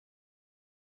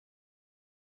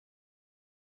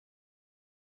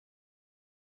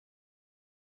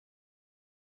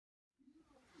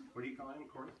What do you call him,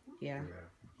 Corey? Yeah.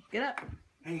 Get up.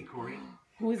 Hey, Corey.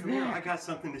 Who is Come here. that? I got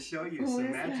something to show you. Who Some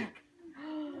is magic.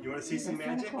 that? You want to see some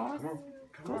Santa magic? Claus? Come on.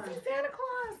 Come Go on. see Santa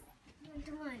Claus.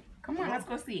 Come on. Come on, let's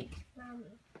go see. Mommy.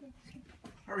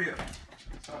 Hurry up.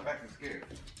 Stop acting scared.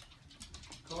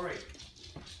 Corey,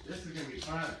 this is gonna be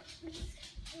fun.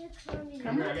 Come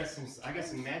Come here. on. I got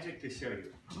some magic to show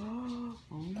you. Oh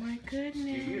my Do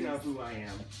goodness. you know who I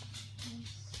am?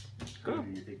 Go. Who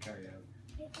do you think I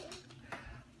am?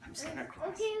 I'm Santa Claus.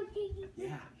 Okay.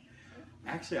 Yeah.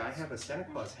 Actually, I have a Santa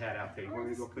Claus hat out there. You want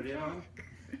me to go put it on?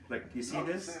 Look, do you see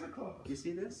this? Santa Claus. Do you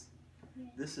see this?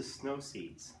 This is snow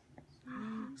seeds.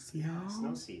 Snow?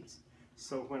 Snow seeds.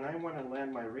 So when I want to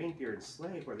land my reindeer and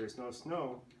sleigh where there's no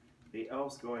snow, the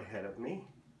elves go ahead of me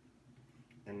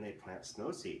and they plant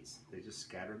snow seeds. They just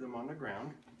scatter them on the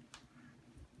ground.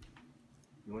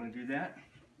 You want to do that?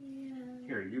 Yeah.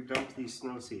 Here, you dump these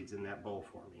snow seeds in that bowl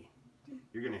for me.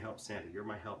 You're going to help Santa. You're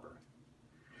my helper.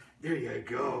 There you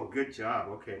go. Good job.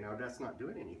 Okay, now that's not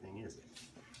doing anything, is it?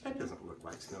 That doesn't look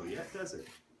like snow yet, does it?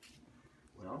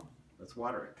 Well, let's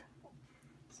water it.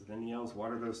 So then the elves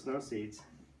water those snow seeds.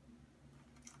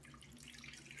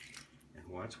 And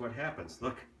watch what happens.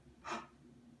 Look.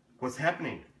 What's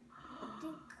happening?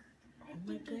 I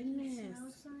my think goodness. it's snow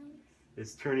sign.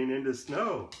 It's turning into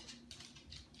snow.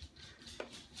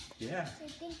 Yeah. I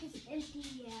think it's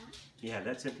empty, yeah. Yeah,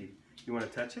 that's empty. You want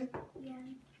to touch it? Yeah.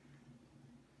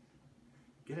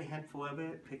 Get a handful of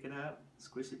it, pick it up,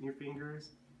 squish it in your fingers.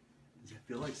 Does it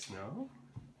feel like snow?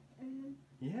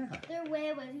 Yeah. They're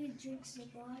way when he drinks the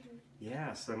water.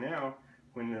 Yeah, so now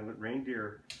when the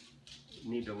reindeer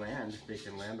need to land, they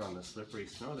can land on the slippery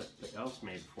snow that the elves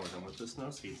made for them with the snow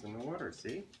seeds in the water,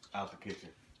 see? Out the kitchen.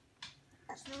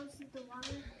 Snow seed the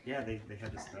water. Yeah, they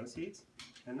had the snow seeds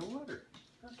and the water.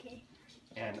 Okay.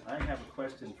 And I have a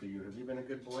question for you. Have you been a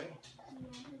good boy?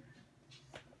 Yeah.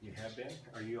 You have been?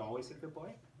 Are you always a good boy?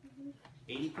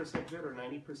 80% good or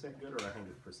 90% good or 100%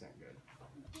 good?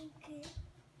 Okay.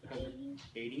 100?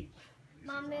 80?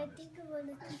 Mommy, I think I want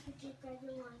to keep it. I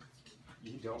don't want to.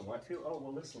 You don't want to? Oh,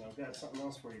 well listen, I've got something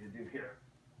else for you to do here.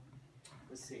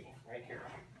 Let's see, right here.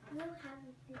 You don't have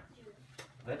a picture.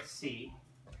 Let's see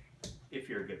if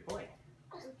you're a good boy.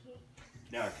 Okay.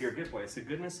 Now, if you're a good boy, it's the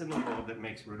goodness in the world that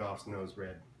makes Rudolph's nose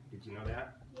red. Did you know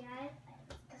that? Yeah.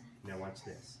 Now watch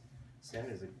this.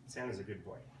 Santa's a good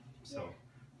boy. So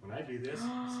when I do this,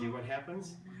 see what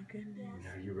happens? Oh my goodness.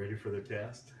 Now, are you ready for the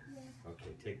test? Yeah.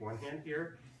 Okay, take one hand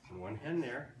here and one hand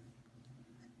there.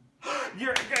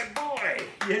 You're a good boy!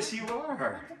 Yes, you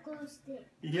are. That's a glow stick.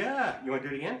 Yeah. You want to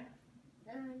do it again?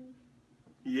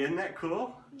 Isn't that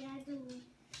cool? Yeah,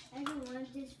 I don't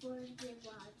want this for the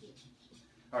water.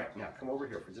 All right, now come over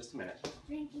here for just a minute.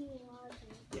 Drinking water.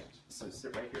 Yeah, so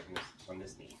sit right here on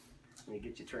this knee. Let me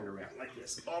get you turned around like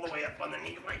this, all the way up on the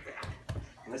knee like that.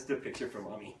 And let's do a picture for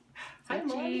Mommy. Hi,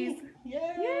 Mommy.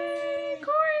 Yay! Yay,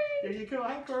 Corey! There you go.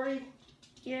 Hi, Corey.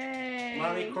 Yay!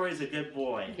 Mommy, Corey's a good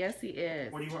boy. Yes, he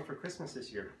is. What do you want for Christmas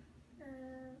this year?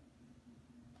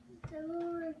 The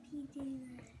little PJ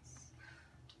Masks.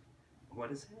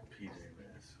 What is it? PJ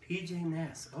Masks. PJ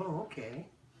Masks. Oh, okay.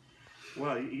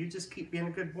 Well, you just keep being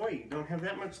a good boy. You don't have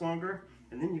that much longer,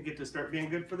 and then you get to start being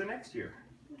good for the next year.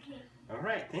 Okay. All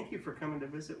right. Thank you for coming to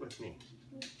visit with me.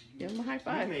 Give him a high You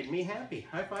five. made me happy.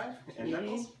 High five. And Yay.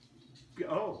 knuckles.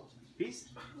 Oh, peace.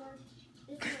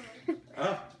 It's not.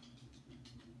 Oh.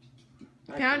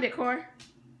 Pound it, Corey.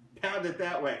 Pound it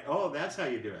that way. Oh, that's how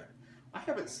you do it. I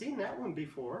haven't seen that one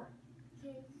before.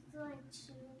 Okay, it's like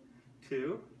two.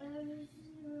 Two.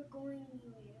 We're going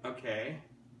anywhere. Okay.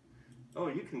 Oh,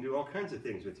 you can do all kinds of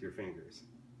things with your fingers.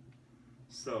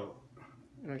 So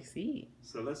I see.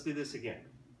 let's do this again.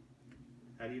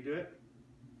 How do you do it?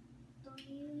 So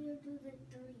you do the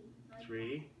three. Like,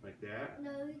 3, like that.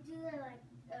 No, you do it like,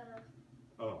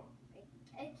 Oh,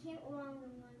 I can't wrong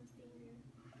with one finger.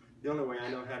 the only way I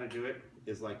know how to do it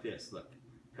is like this. Look,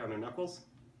 pound the knuckles,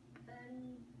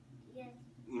 Yes,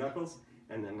 knuckles,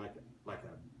 and then like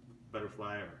a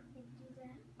butterfly or. I do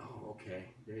that. Oh, okay.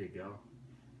 There you go.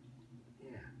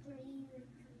 Yeah. 3,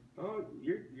 Oh,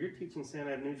 you're teaching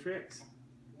Santa new tricks.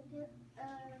 like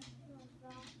that.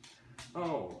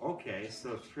 Oh, okay.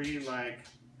 So 3 like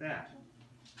that.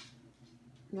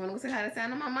 You want to go say hi to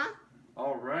Santa, Mama?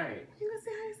 All right. You want to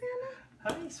say hi to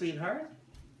Santa? Hi, sweetheart.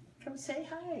 Come say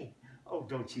hi. Oh,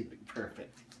 don't you look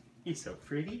perfect? You're so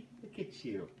pretty. Look at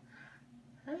you.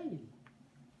 Hi.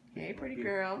 Hey, pretty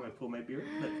girl. I'm gonna pull my beard.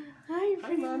 Look. Hi, Hi,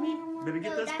 pretty Mommy. mama. Better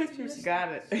get No, those that's pictures. the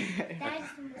Got it.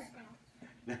 That's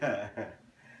the mustache.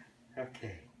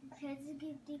 Okay. Because you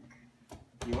can think,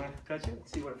 You want to touch it?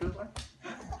 See what it feels like?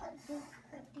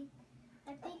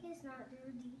 I think it's not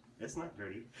dirty. It's not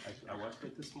dirty. I watched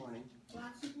it this morning.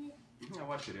 Watching it? I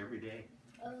watch it every day.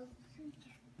 Oh,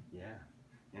 Yeah,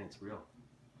 and it's real.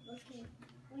 okay.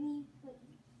 When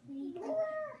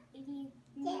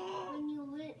your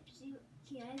lips,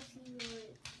 can I see your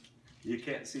lips? You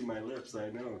can't see my lips, I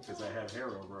know, because I have hair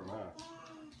over my mouth.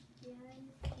 Yeah,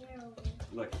 hair over.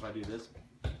 Look, if I do this,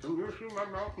 can you see my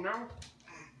mouth now?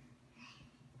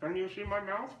 Can you see my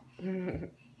mouth?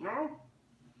 No?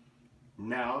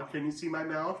 Now, can you see my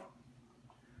mouth?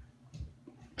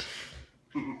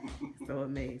 So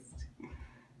amazed.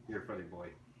 You're a funny boy.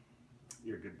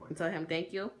 You're a good boy. Tell him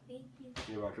thank you. Thank you.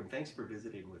 You're welcome. Thanks for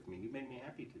visiting with me. You made me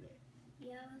happy today.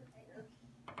 Yeah.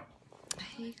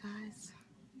 Hey guys,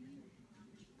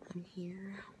 I'm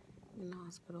here in the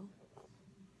hospital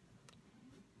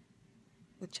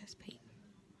with chest pain.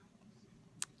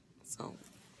 So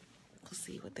we'll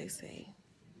see what they say.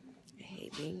 I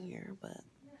hate being here, but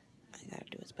I gotta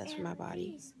do what's best for my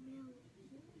body.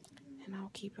 And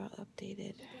I'll keep y'all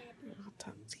updated. I'll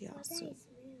talk to y'all soon.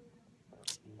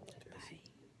 Bye.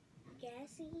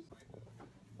 Gassy.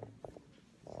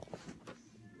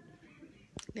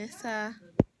 Nissa.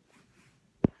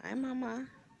 Hi, Mama.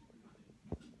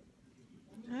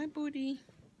 Hi, Booty.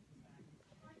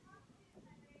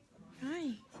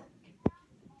 Hi.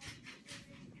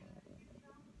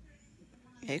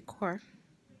 Hey, Cor.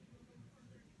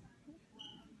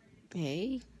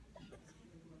 Hey.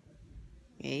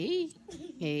 Hey.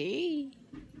 Hey.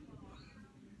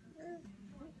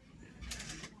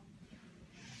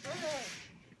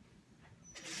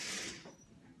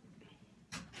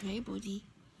 Hey, Booty.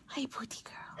 Hi, Booty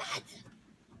girl.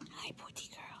 Hi, Booty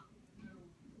girl.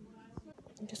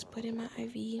 Just put in my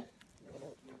IV.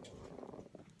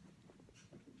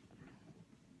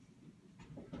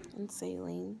 And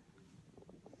saline.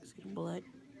 See the blood.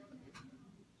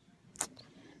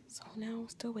 So now I'm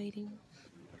still waiting.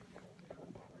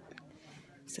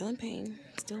 Still in pain.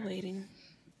 Still waiting.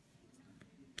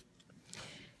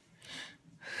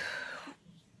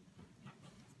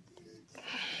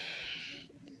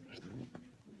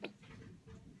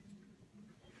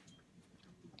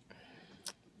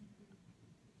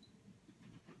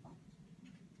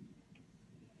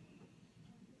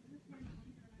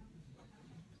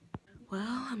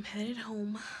 Well, I'm headed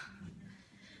home.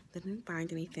 They didn't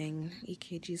find anything.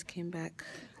 EKGs came back.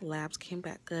 Labs came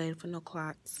back good for no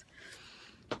clots.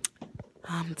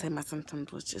 Said my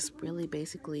symptoms was just really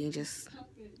basically just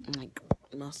like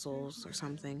muscles or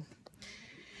something.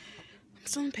 I'm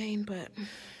still in pain, but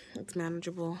it's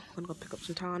manageable. I'm gonna go pick up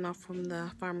some Tylenol from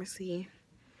the pharmacy.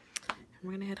 And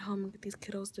we're gonna head home and get these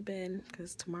kiddos to bed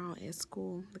because tomorrow is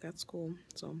school. They got school,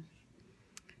 so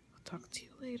I'll talk to you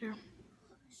later.